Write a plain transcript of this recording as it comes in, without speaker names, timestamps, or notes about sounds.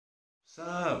What's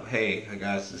up? Hey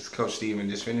guys, this is Coach Steven.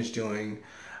 Just finished doing,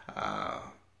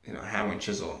 hammer and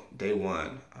chisel day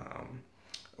one.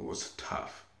 It was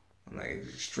tough, like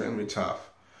extremely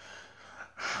tough.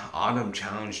 Autumn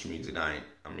challenged me tonight.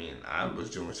 I mean, I was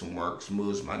doing some work, some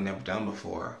moves I've never done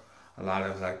before. A lot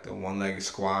of like the one-legged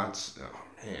squats.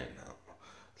 Oh man,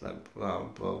 like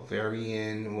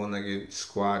Bulgarian one-legged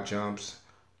squat jumps.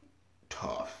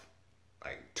 Tough,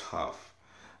 like tough.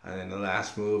 And then the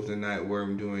last move of the night where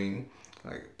I'm doing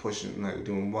like pushing, like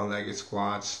doing one-legged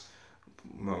squats.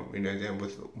 Then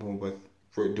with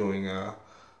we're doing a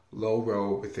low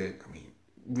row with it. I mean,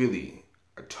 really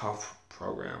a tough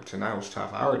program. Tonight was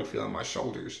tough. I already feel in my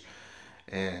shoulders,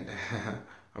 and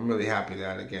I'm really happy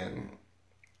that again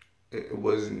it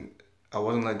wasn't. I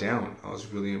wasn't let down. I was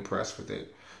really impressed with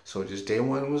it. So just day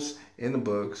one was in the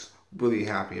books. Really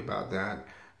happy about that,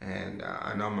 and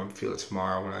I know I'm gonna feel it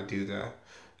tomorrow when I do the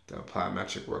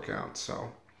plyometric workout.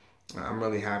 So I'm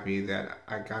really happy that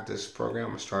I got this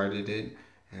program. I started it,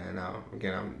 and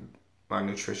again, my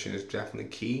nutrition is definitely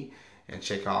key, and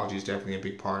Shakeology is definitely a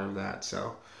big part of that.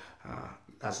 So uh,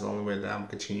 that's the only way that I'm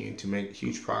continuing to make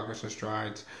huge progress and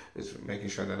strides is making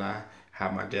sure that I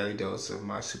have my daily dose of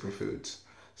my superfoods.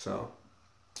 So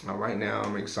right now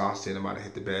I'm exhausted. I'm about to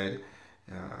hit the bed,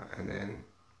 and then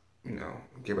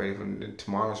get ready for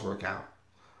tomorrow's workout.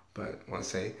 But I want to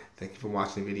say thank you for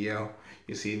watching the video.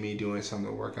 You see me doing some of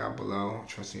the workout below.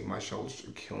 Trust me, my shoulders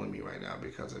are killing me right now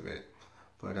because of it.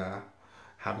 But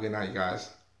have a good night, guys.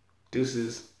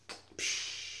 Deuces.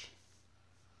 Psh.